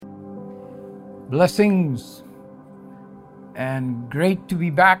Blessings, and great to be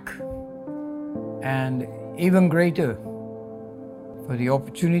back, and even greater for the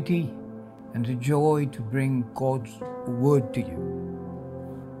opportunity and the joy to bring God's word to you.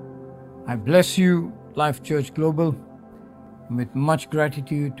 I bless you, Life Church Global, with much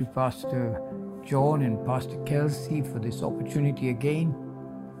gratitude to Pastor John and Pastor Kelsey for this opportunity again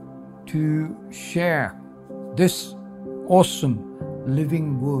to share this awesome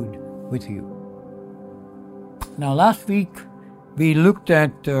living word with you. Now, last week we looked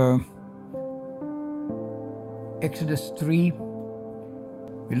at Exodus 3.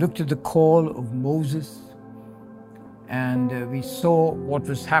 We looked at the call of Moses, and we saw what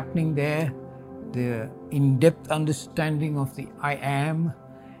was happening there, the in-depth understanding of the I Am,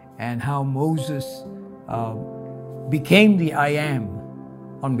 and how Moses became the I Am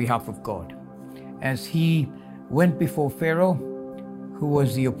on behalf of God as he went before Pharaoh, who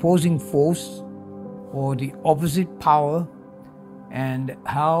was the opposing force or the opposite power, and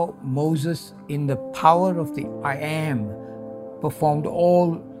how Moses, in the power of the I Am, performed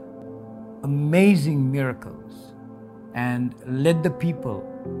all amazing miracles and led the people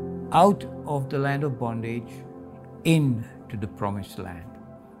out of the land of bondage into the promised land.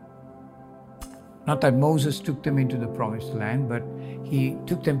 Not that Moses took them into the promised land, but he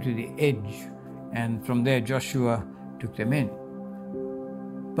took them to the edge, and from there Joshua took them in.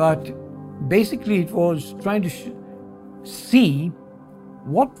 But basically it was trying to see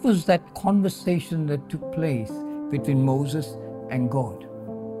what was that conversation that took place between Moses and God.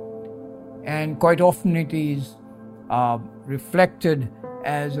 And quite often it is reflected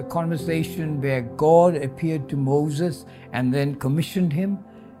as a conversation where God appeared to Moses and then commissioned him.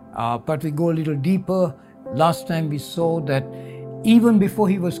 But we go a little deeper. Last time we saw that even before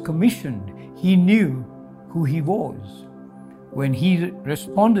he was commissioned, he knew who he was. When he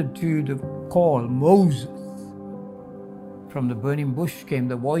responded to the call, Moses, from the burning bush came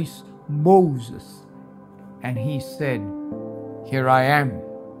the voice, Moses, and he said, "Here I am."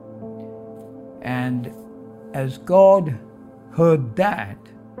 And as God heard that,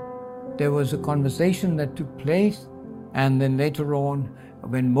 there was a conversation that took place, and then later on,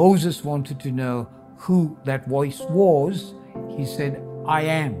 when Moses wanted to know who that voice was, he said, "I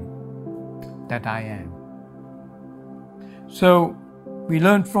am that I am." So we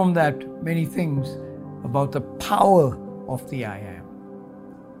learned from that many things about the power of the I Am.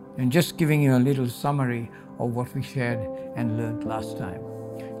 And just giving you a little summary of what we shared and learned last time.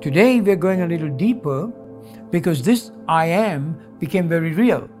 Today we're going a little deeper because this I Am became very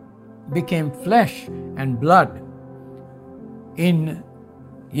real, became flesh and blood in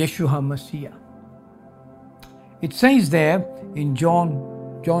Yeshua Messiah. It says there in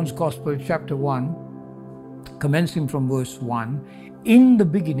John's Gospel, chapter 1, commencing from verse 1, "In the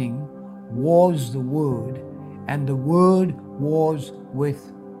beginning was the Word, and the Word was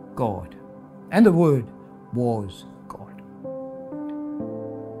with God, and the Word was God."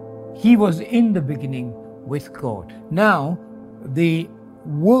 He was in the beginning with God. Now, the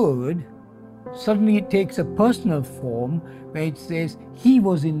Word suddenly takes a personal form where it says He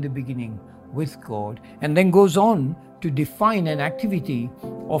was in the beginning with God, and then goes on to define an activity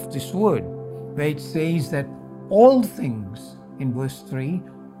of this Word, where it says that all things, in verse 3,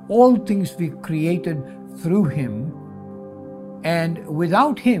 all things were created through Him, and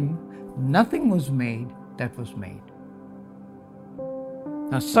without Him nothing was made that was made.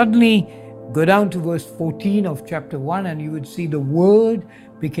 Now suddenly go down to verse 14 of chapter 1 and you would see the Word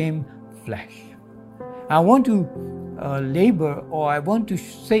became flesh. I want to I want to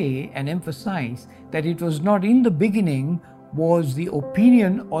say and emphasize that it was not in the beginning was the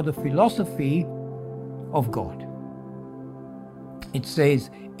opinion or the philosophy of God. It says,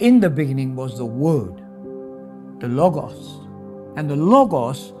 in the beginning was the Word, the Logos. And the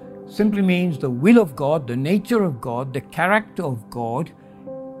Logos simply means the will of God, the nature of God, the character of God.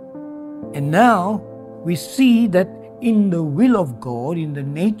 And now we see that in the will of God, in the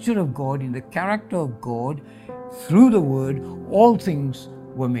nature of God, in the character of God, through the Word, all things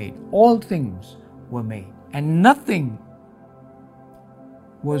were made. All things were made. And nothing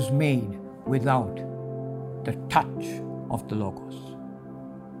was made without the touch of the Logos.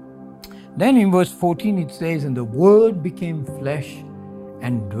 Then in verse 14 it says, "And the Word became flesh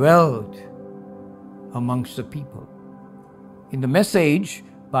and dwelt amongst the people." In the Message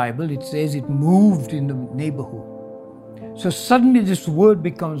Bible it says it moved in the neighborhood. So suddenly this Word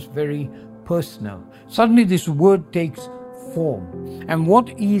becomes very personal. Suddenly this Word takes form. And what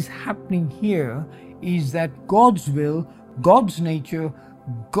is happening here is that God's will, God's nature,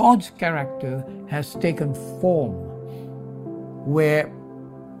 God's character has taken form, where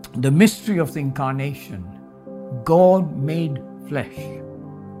the mystery of the incarnation, God made flesh,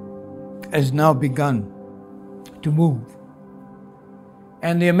 has now begun to move.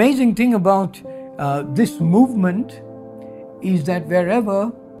 And the amazing thing about this movement is that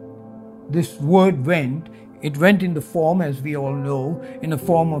wherever this word went, it went in the form, as we all know, in the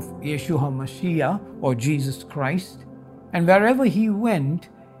form of Yeshua Mashiach, or Jesus Christ. And wherever he went,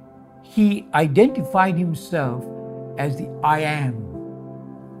 he identified himself as the I am,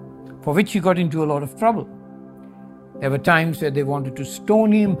 for which he got into a lot of trouble. There were times where they wanted to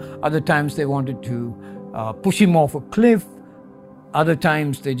stone him, other times they wanted to push him off a cliff, other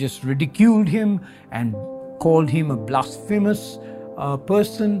times they just ridiculed him and called him a blasphemous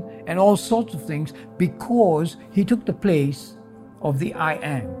person and all sorts of things, because he took the place of the I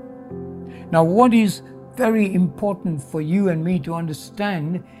am. Now, what is very important for you and me to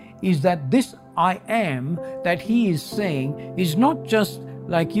understand is that this I am that he is saying is not just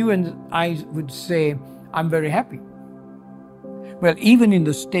like you and I would say, I'm very happy. Well, even in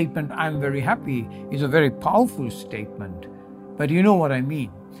the statement, I'm very happy, is a very powerful statement. But you know what I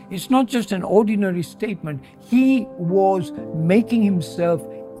mean. It's not just an ordinary statement. He was making himself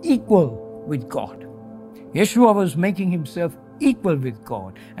equal with God. Yeshua was making himself equal with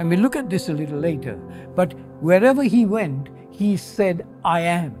God. And we'll look at this a little later. But wherever he went, he said, I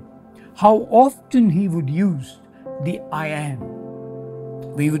am. How often he would use the I am.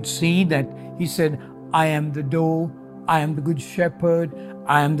 We would see that he said, I am the door, I am the good shepherd,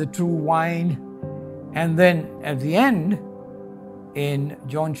 I am the true wine. And then at the end, in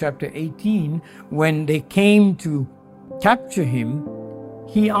John chapter 18, when they came to capture him,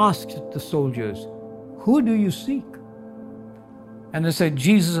 he asked the soldiers, who do you seek? And they said,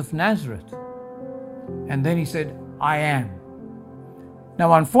 Jesus of Nazareth. And then he said, I am.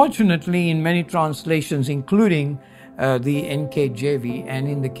 Now, unfortunately, in many translations, including the NKJV and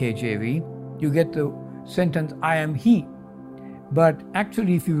in the KJV, you get the sentence, I am he. But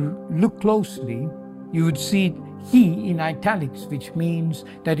actually, if you look closely, you would see he in italics, which means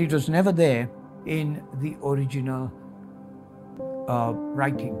that it was never there in the original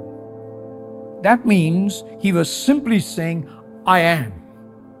writing. That means he was simply saying, I am.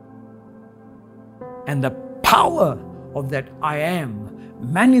 And the power of that I am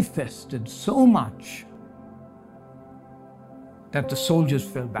manifested so much that the soldiers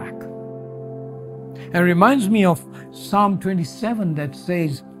fell back. And it reminds me of Psalm 27 that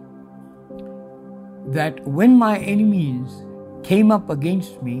says that when my enemies came up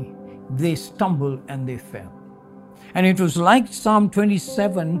against me, they stumbled and they fell. And it was like Psalm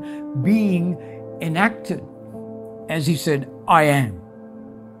 27 being enacted as he said, I am.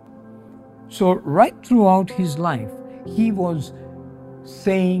 So right throughout his life, he was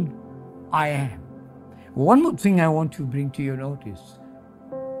saying, I am. One more thing I want to bring to your notice.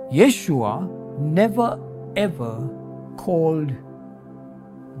 Yeshua never ever called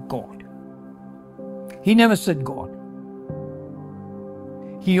God. He never said God.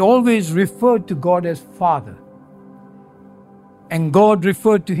 He always referred to God as Father. And God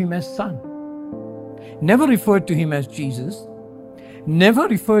referred to him as Son. Never referred to him as Jesus. Never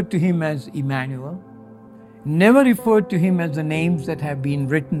referred to him as Emmanuel. Never referred to him as the names that have been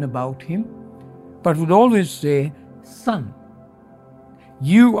written about him, but would always say, Son.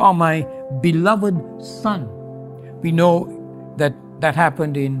 You are my beloved Son. We know that that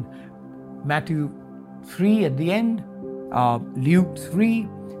happened in Matthew 3 at the end, Luke 3,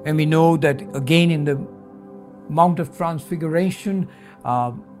 and we know that again in the Mount of Transfiguration,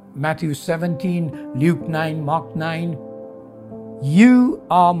 Matthew 17, Luke 9, Mark 9. You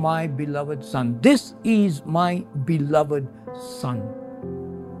are my beloved Son. This is my beloved Son.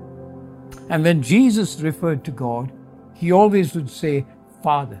 And when Jesus referred to God, he always would say,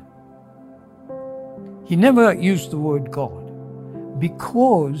 Father. He never used the word God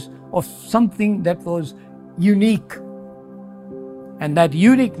because of something that was unique. And that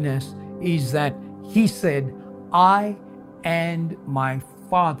uniqueness is that he said, I and my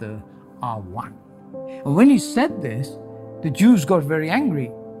Father are one. And when he said this, the Jews got very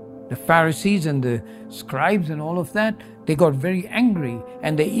angry. The Pharisees and the scribes and all of that, they got very angry,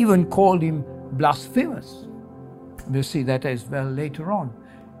 and they even called him blasphemous. We'll see that as well later on.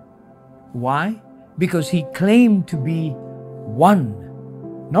 Why? Because he claimed to be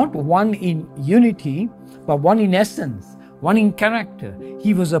one. Not one in unity, but one in essence, one in character.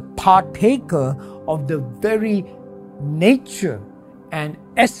 He was a partaker of the very nature and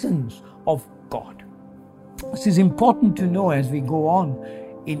essence of God. This is important to know as we go on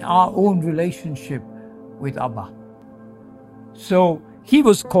in our own relationship with Abba. So he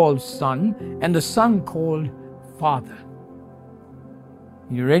was called Son, and the Son called Father.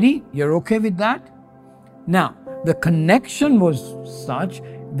 You ready? You're okay with that? Now, the connection was such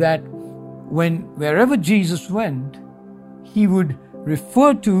that wherever Jesus went, he would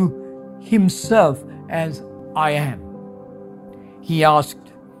refer to himself as I am. He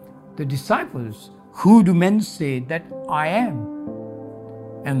asked the disciples, who do men say that I am?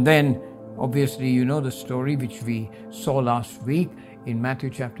 And then, obviously, you know the story which we saw last week in Matthew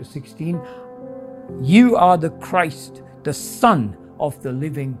chapter 16. You are the Christ, the Son of the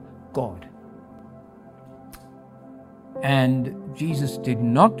living God. And Jesus did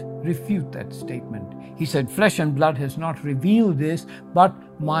not refute that statement. He said, flesh and blood has not revealed this, but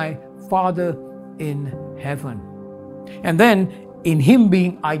my Father in heaven. And then, in him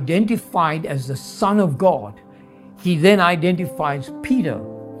being identified as the Son of God, he then identifies Peter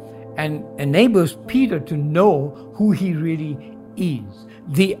and enables Peter to know who he really is.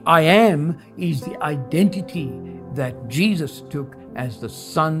 The I am is the identity that Jesus took as the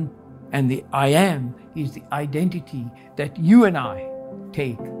Son, and the I am is the identity that you and I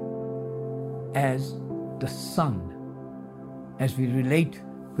take as the Son, as we relate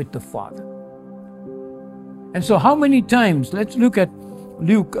with the Father. And so how many times, let's look at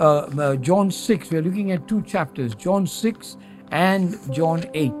John 6, we're looking at 2 chapters, John 6 and John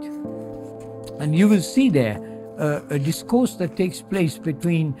 8. And you will see there a discourse that takes place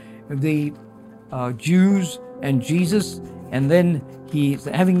between the Jews and Jesus, and then he's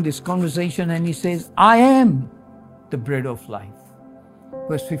having this conversation and he says, I am the bread of life.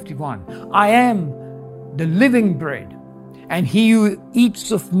 Verse 51, I am the living bread, and he who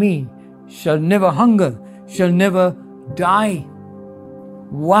eats of me shall never hunger, shall never die.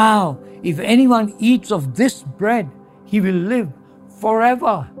 Wow, if anyone eats of this bread, he will live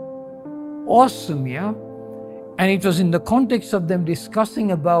forever. Awesome, yeah? And it was in the context of them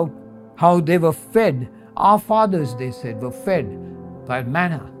discussing about how they were fed. Our fathers, they said, were fed by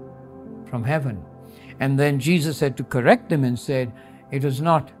manna from heaven. And then Jesus had to correct them and said, it was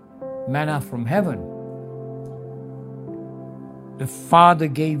not manna from heaven. The Father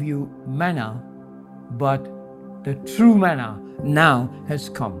gave you manna, but the true manna now has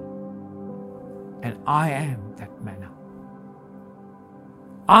come. And I am that manna.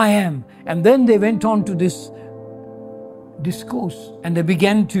 I am. And then they went on to this discourse and they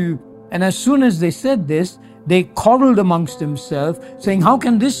began to, and as soon as they said this, they quarreled amongst themselves, saying, how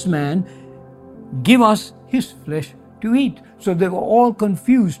can this man give us his flesh to eat? So they were all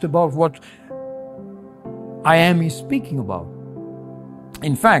confused about what I am is speaking about.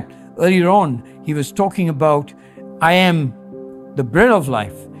 In fact, earlier on, he was talking about, I am the bread of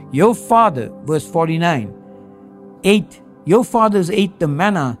life. Your father, verse 49, your fathers ate the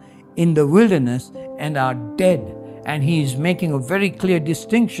manna in the wilderness and are dead. And he is making a very clear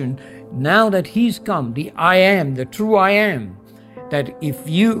distinction now that he's come, the I am, the true I am, that if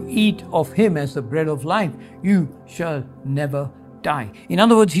you eat of him as the bread of life, you shall never die. In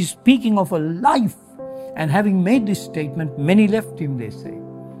other words, he's speaking of a life. And having made this statement, many left him, they say.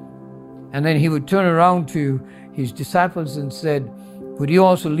 And then he would turn around to his disciples and said, would you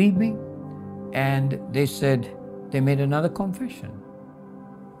also leave me? And they said, they made another confession.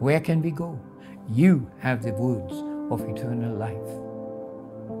 Where can we go? You have the words of eternal life.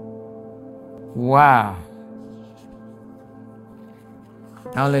 Wow.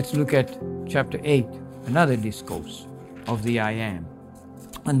 Now let's look at chapter 8, another discourse of the I am.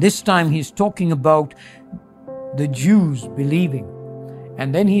 And this time he's talking about the Jews believing.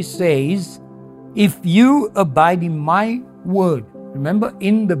 And then he says, if you abide in my word, remember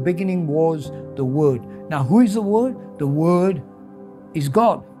in the beginning was the word. Now who is the word? The word is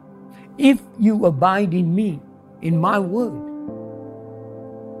God. If you abide in me, in my word,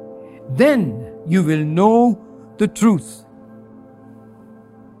 then you will know the truth.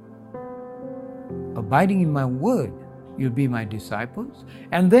 Abiding in my word, you'll be my disciples,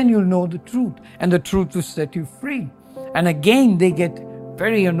 and then you'll know the truth, and the truth will set you free. And again, they get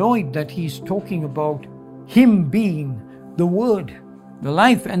very annoyed that he's talking about him being the word, the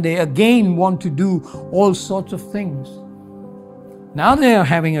life, and they again want to do all sorts of things. Now they are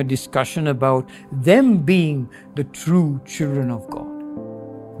having a discussion about them being the true children of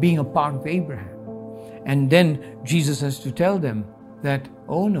God, being a part of Abraham. And then Jesus has to tell them that,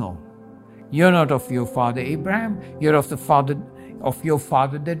 oh no, you're not of your father Abraham, you're of your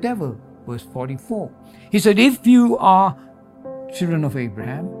father the devil. Verse 44. He said, if you are children of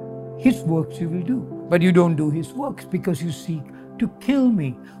Abraham, his works you will do. But you don't do his works because you seek to kill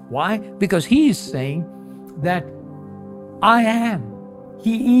me. Why? Because he is saying that I am.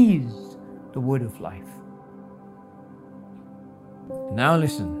 He is the word of life. Now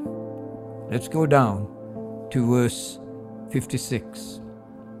listen. Let's go down to verse 56.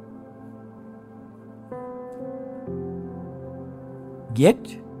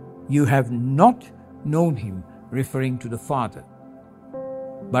 Yet you have not known him, referring to the Father.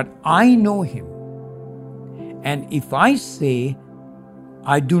 But I know him. And if I say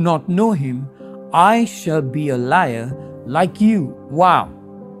I do not know him, I shall be a liar like you. Wow.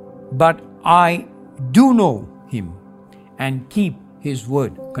 But I do know him and keep his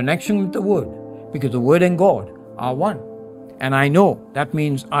word. Connection with the word, because the word and God are one. And I know, that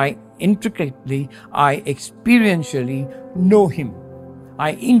means I intricately, I experientially know him.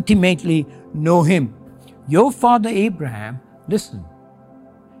 I intimately know him. Your father Abraham, listen,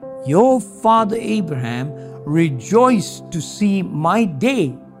 your father Abraham rejoiced to see my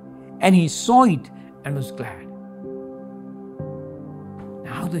day, and he saw it and was glad.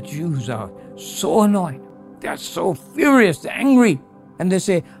 Now the Jews are so annoyed. They are so furious, they're angry. And they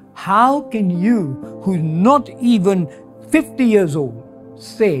say, how can you, who's not even 50 years old,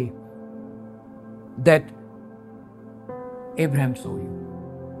 say that Abraham saw you?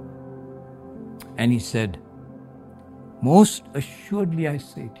 And he said, most assuredly I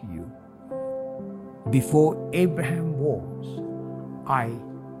say to you, before Abraham was, I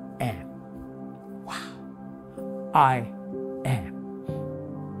am. Wow. I am.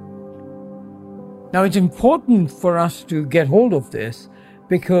 Now it's important for us to get hold of this,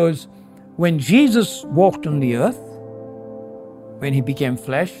 because when Jesus walked on the earth, when he became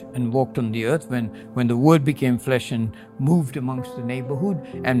flesh and walked on the earth, when the word became flesh and moved amongst the neighborhood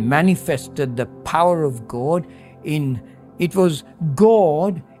and manifested the power of God, it was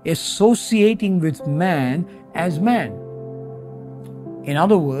God associating with man as man. In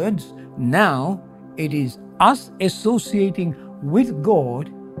other words, now it is us associating with God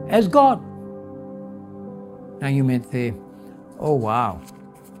as God. Now you may say, oh wow,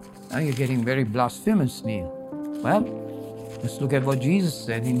 now you're getting very blasphemous, Neil. Well, let's look at what Jesus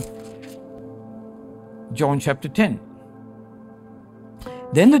said in John chapter 10.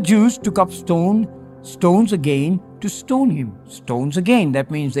 Then the Jews took up stones again to stone him. Stones again, that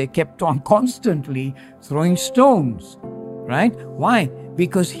means they kept on constantly throwing stones, right? Why?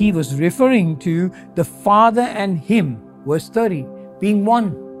 Because he was referring to the Father and him, verse 30, being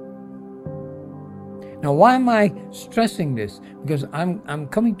one. Now, why am I stressing this? Because I'm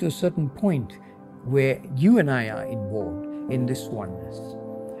coming to a certain point where you and I are involved in this oneness.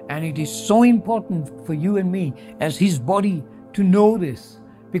 And it is so important for you and me as his body to know this,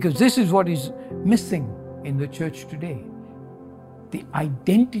 because this is what is missing in the church today. The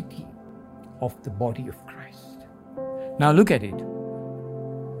identity of the body of Christ. Now look at it.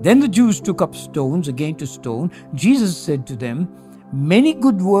 Then the Jews took up stones again to stone. Jesus said to them, many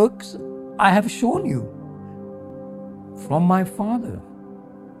good works I have shown you from my Father.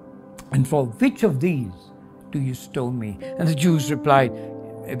 And for which of these do you stone me? And the Jews replied,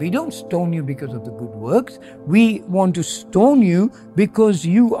 we don't stone you because of the good works. We want to stone you because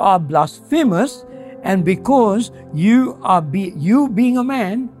you are blasphemous, and because you being a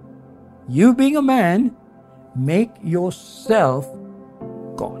man, make yourself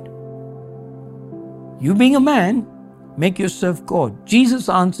God. You being a man, make yourself God. Jesus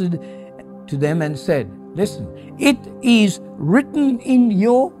answered to them and said, listen, it is written in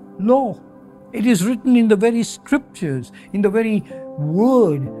your law. It is written in the very scriptures, in the very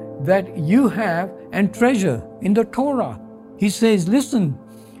word that you have and treasure in the Torah. He says, listen,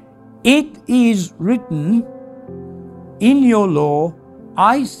 it is written in your law,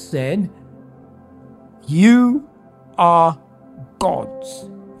 I said, you are gods.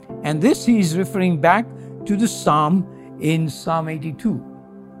 And this he is referring back to the Psalm in Psalm 82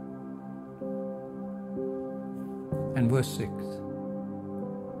 and verse 6.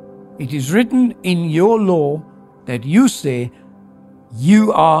 It is written in your law that you say,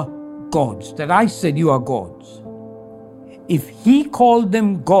 you are gods, that I said you are gods. If he called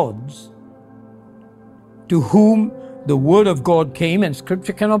them gods, to whom the word of God came and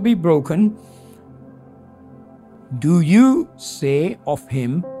scripture cannot be broken, do you say of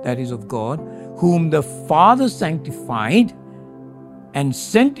him, that is of God, whom the Father sanctified and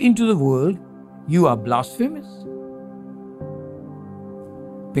sent into the world, you are blasphemous?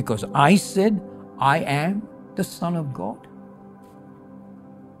 Because I said, I am the Son of God.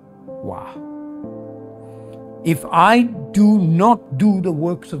 Wow. If I do not do the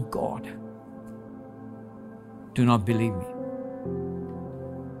works of God, do not believe me.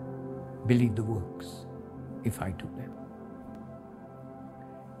 Believe the works if I do them.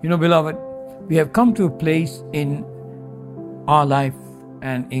 You know, beloved, we have come to a place in our life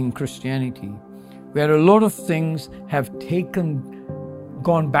and in Christianity where a lot of things have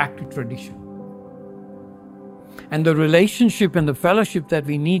gone back to tradition. And the relationship and the fellowship that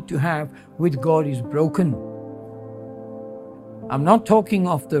we need to have with God is broken. I'm not talking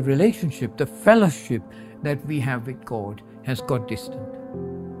of the relationship, the fellowship that we have with God has got distant.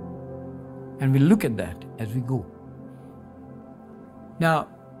 And we'll look at that as we go. Now,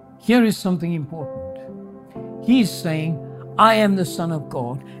 here is something important. He is saying, I am the Son of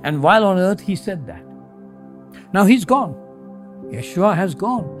God. And while on earth, he said that. Now he's gone. Yeshua has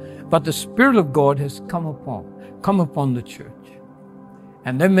gone. But the Spirit of God has come upon the church.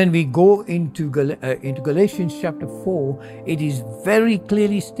 And then when we go into Galatians chapter 4, it is very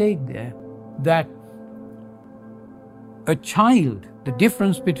clearly stated there that a child, the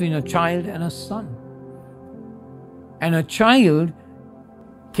difference between a child and a son. And a child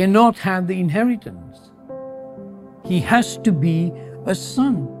cannot have the inheritance. He has to be a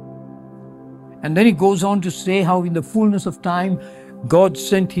son. And then he goes on to say how in the fullness of time, God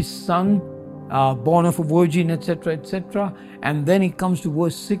sent his son, born of a virgin, etc., etc. And then he comes to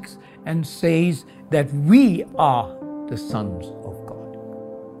verse 6 and says that we are the sons of God,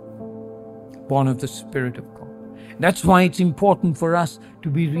 born of the Spirit of God. That's why it's important for us to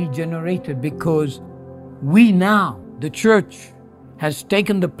be regenerated, because we now, the church, has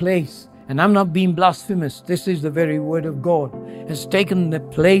taken the place, and I'm not being blasphemous, this is the very word of God, has taken the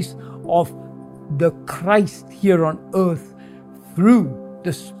place of the Christ here on earth through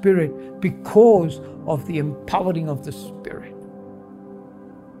the Spirit, because of the empowering of the Spirit.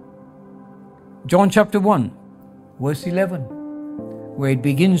 John chapter 1, verse 11, where it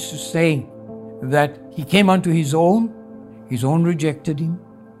begins to say that he came unto his own rejected him,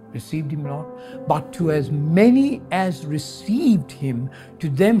 received him not, but to as many as received him, to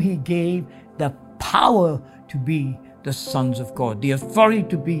them he gave the power to be the sons of God, the authority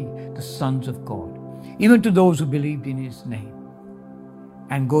to be the sons of God, even to those who believed in his name.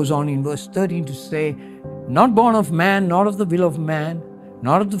 And goes on in verse 13 to say, not born of man, not of the will of man,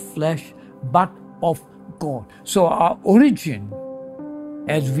 not of the flesh, but of God. So our origin,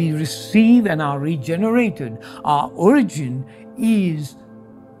 as we receive and are regenerated, our origin is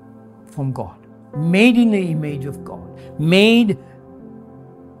from God, made in the image of God, made,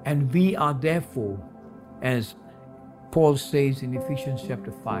 and we are therefore, as Paul says in Ephesians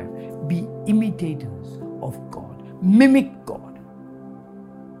chapter 5, be imitators of God, mimic God.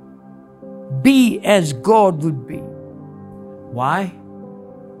 Be as God would be. Why?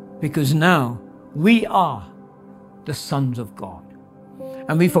 Because now we are the sons of God.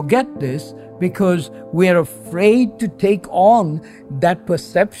 And we forget this because we are afraid to take on that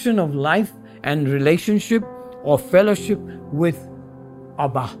perception of life and relationship or fellowship with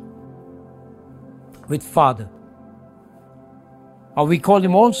Abba, with Father. Or we call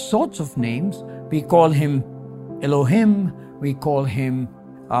him all sorts of names. We call him Elohim. We call him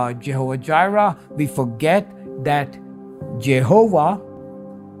Jehovah Jireh. We forget that Jehovah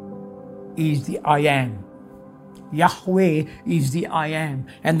is the I am. Yahweh is the I am.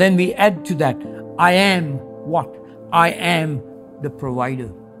 And then we add to that, I am what? I am the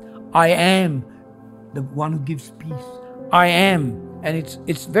provider. I am the one who gives peace. I am, and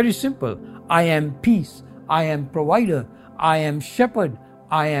it's very simple. I am peace. I am provider. I am shepherd.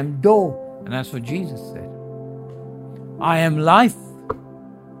 I am door. And that's what Jesus said. I am life.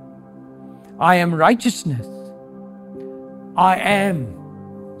 I am righteousness. I am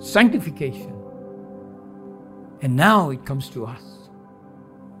sanctification. And now it comes to us.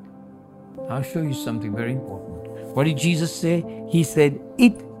 I'll show you something very important. What did Jesus say? He said,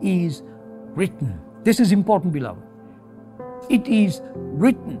 it is written. This is important, beloved. It is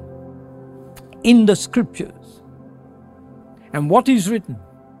written in the scriptures. And what is written?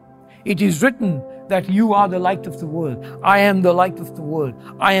 It is written that you are the light of the world. I am the light of the world.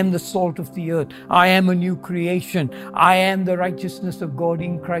 I am the salt of the earth. I am a new creation. I am the righteousness of God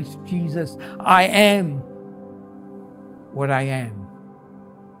in Christ Jesus. I am what I am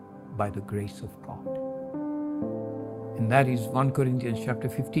by the grace of God. And that is 1 Corinthians chapter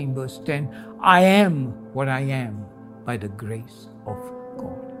 15 verse 10. I am what I am by the grace of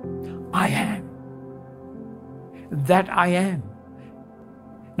God. I am. That I am.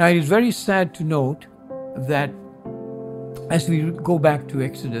 Now it is very sad to note that as we go back to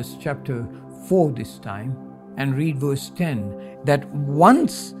Exodus chapter 4 this time and read verse 10, that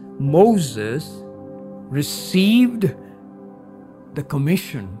once Moses received the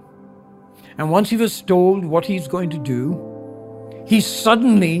commission, and once he was told what he's going to do, he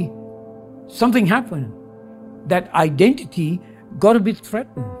suddenly, something happened. That identity got a bit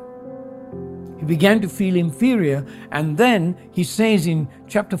threatened. He began to feel inferior, and then he says in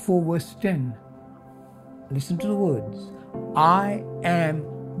chapter 4 verse 10, listen to the words, I am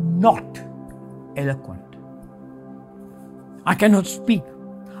not eloquent. I cannot speak.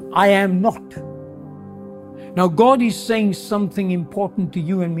 I am not. Now God is saying something important to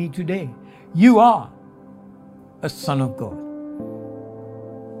you and me today. You are a son of God.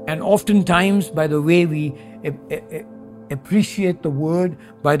 And oftentimes, by the way we appreciate the word,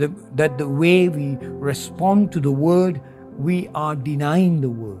 by the way we respond to the word, we are denying the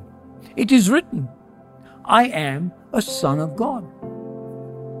word. It is written, I am a son of God.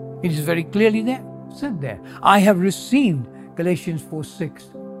 It is very clearly there, said there. I have received, Galatians 4:6,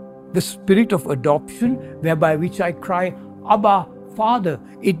 the spirit of adoption, whereby which I cry, Abba, Father.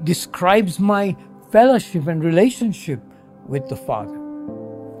 It describes my fellowship and relationship with the Father.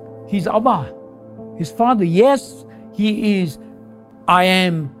 He's Abba, his Father. Yes, he is. I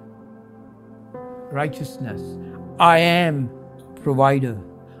am righteousness. I am provider.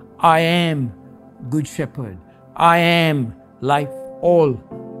 I am good shepherd. I am life. All.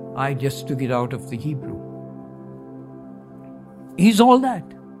 I just took it out of the Hebrew. He's all that.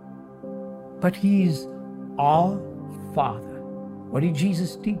 But he is our Father. What did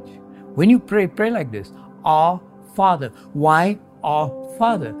Jesus teach? When you pray like this, our Father. Why our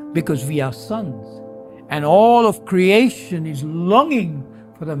Father? Because we are sons. And all of creation is longing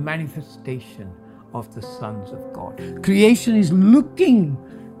for the manifestation of the sons of God. Creation is looking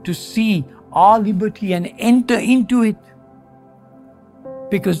to see our liberty and enter into it.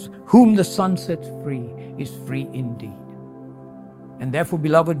 Because whom the Son sets free is free indeed. And therefore,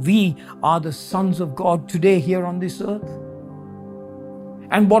 beloved, we are the sons of God today here on this earth.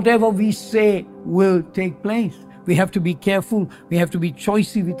 And whatever we say will take place. We have to be careful. We have to be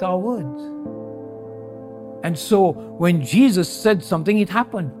choosy with our words. And so, when Jesus said something, it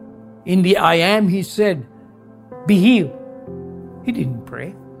happened. In the I am, he said, be healed. He didn't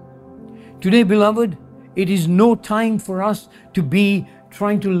pray. Today, beloved, it is no time for us to be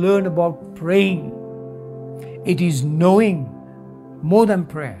trying to learn about praying. It is knowing more than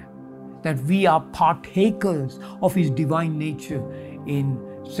prayer that we are partakers of his divine nature in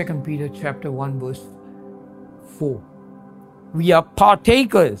 2 Peter chapter 1 verse 4. We are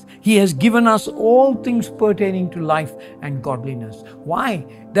partakers. He has given us all things pertaining to life and godliness. Why?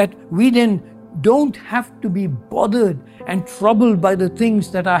 That we then don't have to be bothered and troubled by the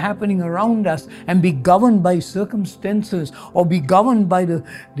things that are happening around us and be governed by circumstances or be governed by the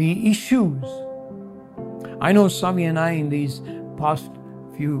issues. I know Savi and I in these past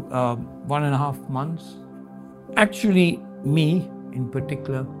few 1.5 months, actually me in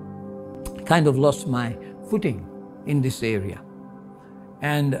particular, kind of lost my footing in this area.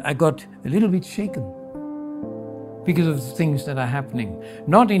 And I got a little bit shaken because of the things that are happening.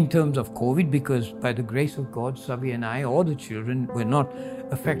 Not in terms of COVID, because by the grace of God, Savi and I, or the children, were not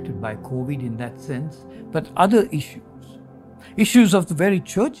affected by COVID in that sense, but other issues. Issues of the very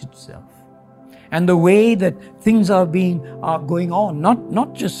church itself. And the way that things are going on,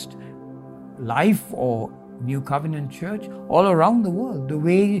 not just Life or New Covenant Church, all around the world, the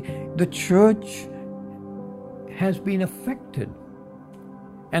way the church has been affected.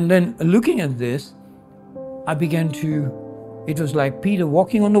 And then looking at this, I began to, it was like Peter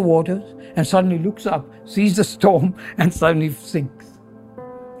walking on the waters and suddenly looks up, sees the storm and suddenly sinks.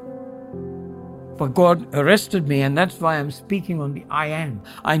 But God arrested me, and that's why I'm speaking on the I am.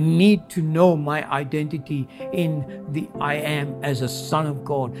 I need to know my identity in the I am as a son of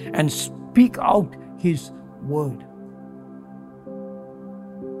God and speak out his word.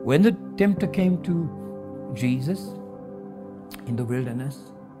 When the tempter came to Jesus in the wilderness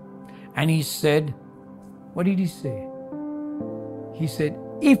and he said, what did he say? He said,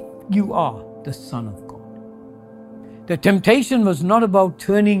 if you are the Son of God. The temptation was not about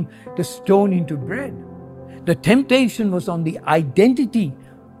turning the stone into bread. The temptation was on the identity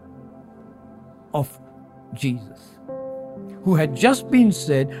of Jesus, who had just been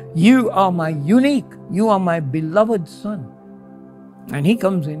said, you are my unique, you are my beloved Son. And he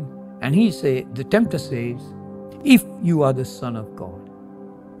comes in and the tempter says, if you are the Son of God.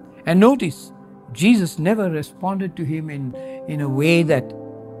 And notice, Jesus never responded to him in a way that,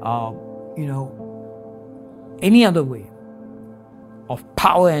 any other way of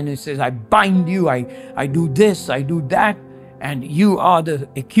power. And he says, I bind you, I do this, I do that, and you are the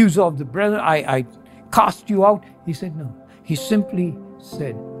accuser of the brethren, I cast you out. He said, no. He simply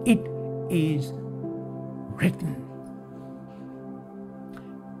said, it is written.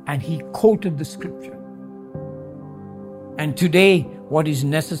 And he quoted the scripture. And today, what is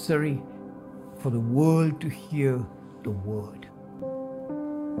necessary for the world to hear the word?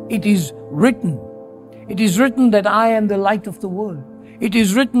 It is written. It is written that I am the light of the world. It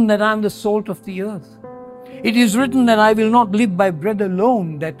is written that I am the salt of the earth. It is written that I will not live by bread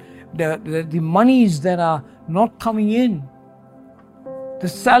alone, that the monies that are not coming in, the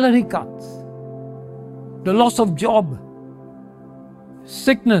salary cuts, the loss of job,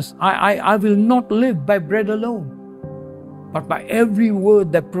 sickness. I will not live by bread alone, but by every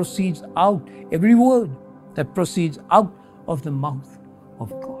word that proceeds out, every word that proceeds out of the mouth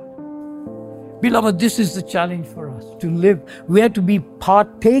of God. Beloved, this is the challenge for us to live. We are to be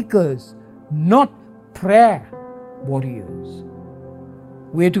partakers, not prayer warriors.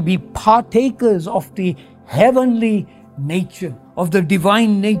 We are to be partakers of the heavenly nature, of the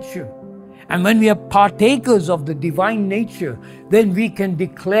divine nature. And when we are partakers of the divine nature, then we can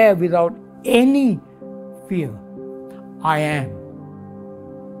declare without any fear, I am.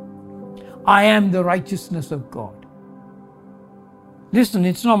 I am the righteousness of God. Listen,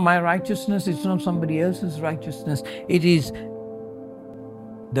 it's not my righteousness, it's not somebody else's righteousness. It is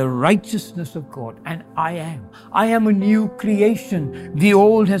the righteousness of God, and I am. I am a new creation. The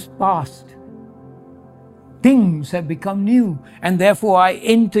old has passed. Things have become new, and therefore I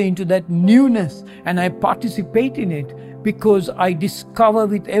enter into that newness and I participate in it because I discover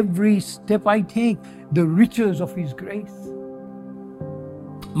with every step I take the riches of His grace.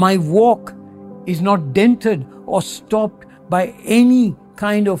 My walk is not dented or stopped by any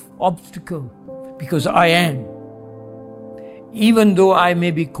kind of obstacle because I am. Even though I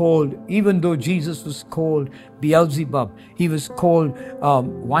may be called, even though Jesus was called Beelzebub, He was called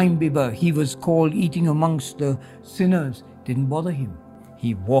winebibber, He was called eating amongst the sinners, didn't bother Him.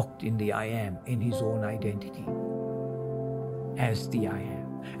 He walked in the I am, in His own identity as the I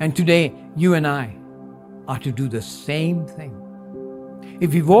am. And today, you and I are to do the same thing.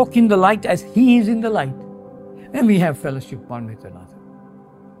 If we walk in the light as He is in the light, then we have fellowship one with another.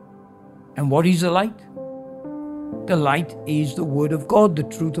 And what is the light? The light is the Word of God, the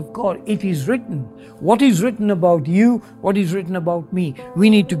truth of God. It is written. What is written about you? What is written about me? We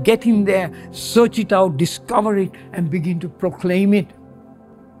need to get in there, search it out, discover it, and begin to proclaim it.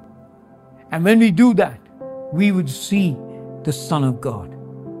 And when we do that, we would see the Son of God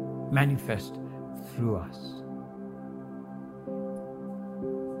manifest through us.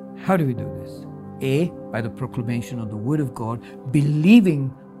 How do we do this? A, by the proclamation of the Word of God, believing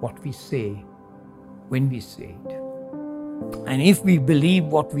what we say when we say it. And if we believe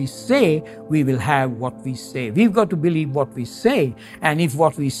what we say, we will have what we say. We've got to believe what we say. And if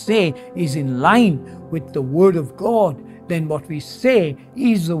what we say is in line with the Word of God, then what we say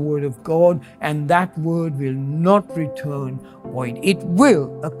is the Word of God, and that Word will not return void. It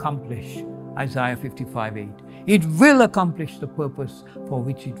will accomplish Isaiah 55:8. It will accomplish the purpose for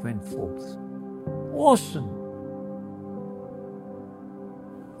which it went forth. Awesome.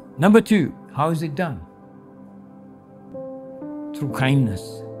 Number 2, how is it done? Through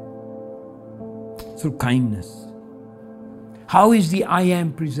kindness. Through kindness. How is the I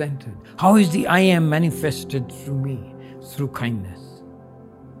am presented? How is the I am manifested through me? Through kindness.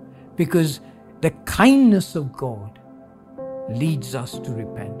 Because the kindness of God leads us to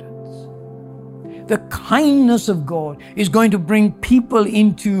repentance. The kindness of God is going to bring people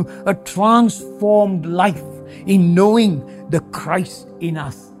into a transformed life in knowing the Christ in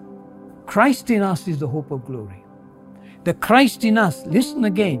us. Christ in us is the hope of glory. The Christ in us, listen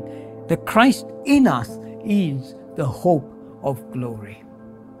again, the Christ in us is the hope of glory.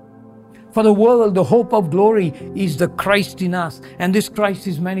 For the world, the hope of glory is the Christ in us, and this Christ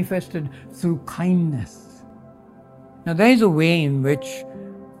is manifested through kindness. Now, there is a way in which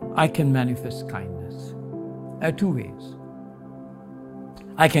I can manifest kindness. There are 2 ways.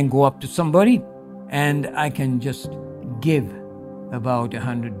 I can go up to somebody and I can just give about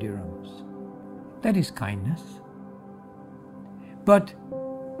 100 dirhams. That is kindness.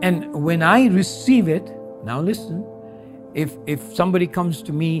 And when I receive it, now listen, if somebody comes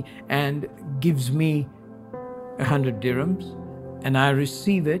to me and gives me 100 dirhams and I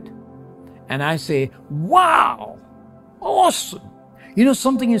receive it and I say, wow, awesome. You know,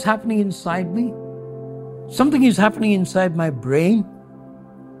 something is happening inside me. Something is happening inside my brain.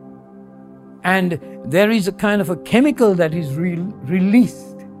 And there is a kind of a chemical that is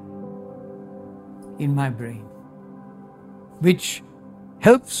released in my brain, which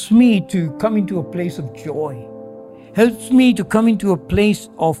helps me to come into a place of joy, helps me to come into a place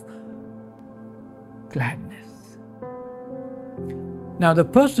of gladness. Now, the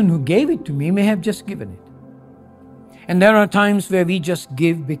person who gave it to me may have just given it. And there are times where we just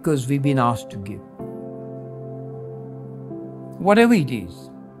give because we've been asked to give. Whatever it is,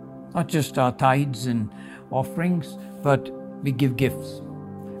 not just our tithes and offerings, but we give gifts,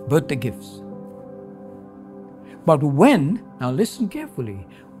 birthday gifts. But now listen carefully,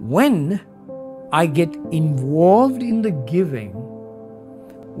 when I get involved in the giving,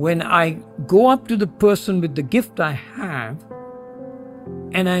 when I go up to the person with the gift I have,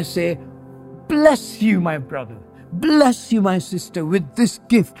 and I say, bless you, my brother. Bless you, my sister, with this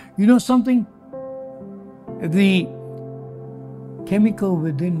gift. You know something? The chemical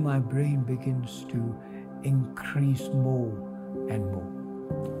within my brain begins to increase more and more.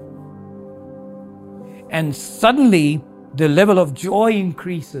 And suddenly, the level of joy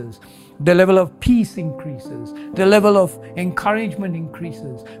increases, the level of peace increases, the level of encouragement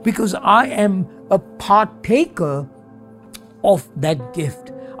increases, because I am a partaker of that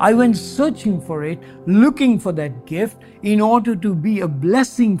gift. I went searching for it, looking for that gift in order to be a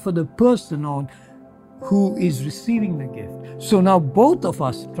blessing for the person who is receiving the gift. So now both of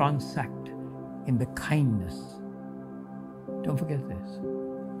us transact in the kindness. Don't forget this.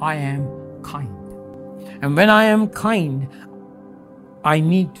 I am kind. And when I am kind, I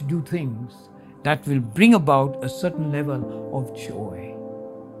need to do things that will bring about a certain level of joy.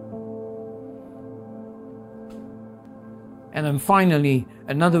 And then finally,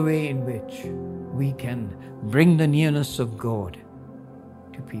 another way in which we can bring the nearness of God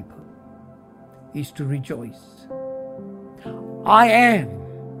to people is to rejoice. I am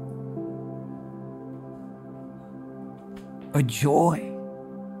a joy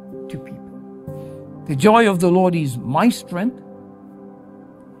to people. The joy of the Lord is my strength.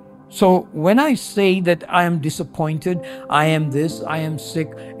 So when I say that I am disappointed, I am this, I am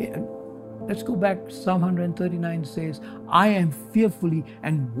sick, let's go back. Psalm 139 says, I am fearfully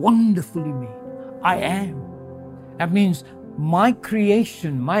and wonderfully made. I am. That means my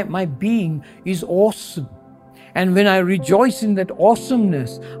creation, my being is awesome. And when I rejoice in that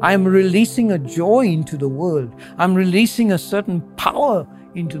awesomeness, I am releasing a joy into the world. I'm releasing a certain power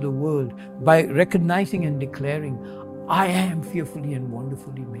into the world by recognizing and declaring, I am fearfully and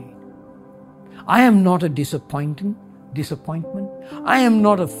wonderfully made. I am not a disappointment. I am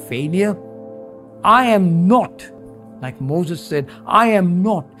not a failure. I am not, like Moses said, I am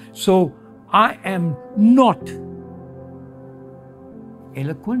not. So I am not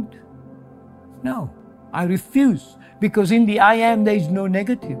eloquent. No, I refuse, because in the I am there is no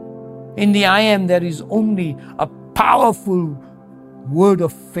negative. In the I am there is only a powerful word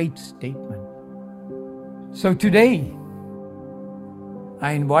of faith statement. So today,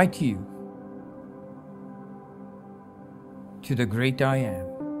 I invite you to the great I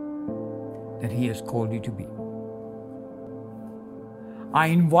am that He has called you to be. I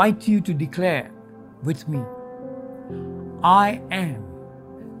invite you to declare with me, I am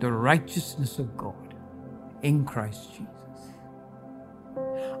the righteousness of God in Christ Jesus.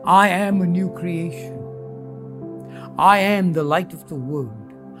 I am a new creation. I am the light of the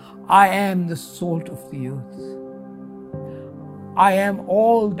world. I am the salt of the earth. I am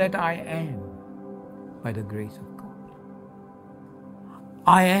all that I am by the grace of God.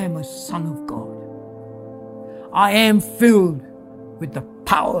 I am a son of God. I am filled with the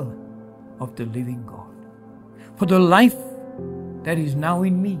power of the living God. For the life that is now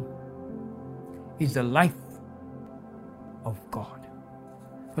in me is the life of God.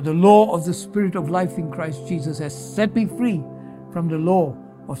 For the law of the Spirit of life in Christ Jesus has set me free from the law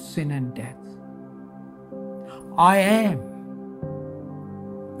of sin and death. I am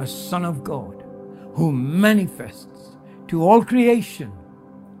a son of God who manifests to all creation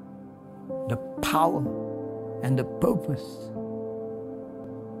the power and the purpose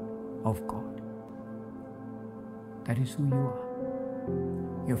of God. That is who you are.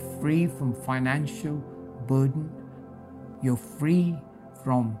 You're free from financial burden. You're free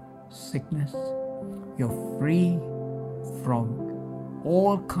from sickness. You're free from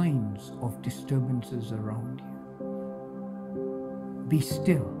all kinds of disturbances around you. Be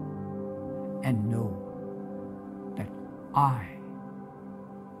still and know that I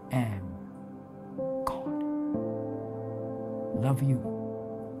am God. Love you,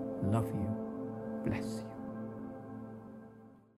 bless you.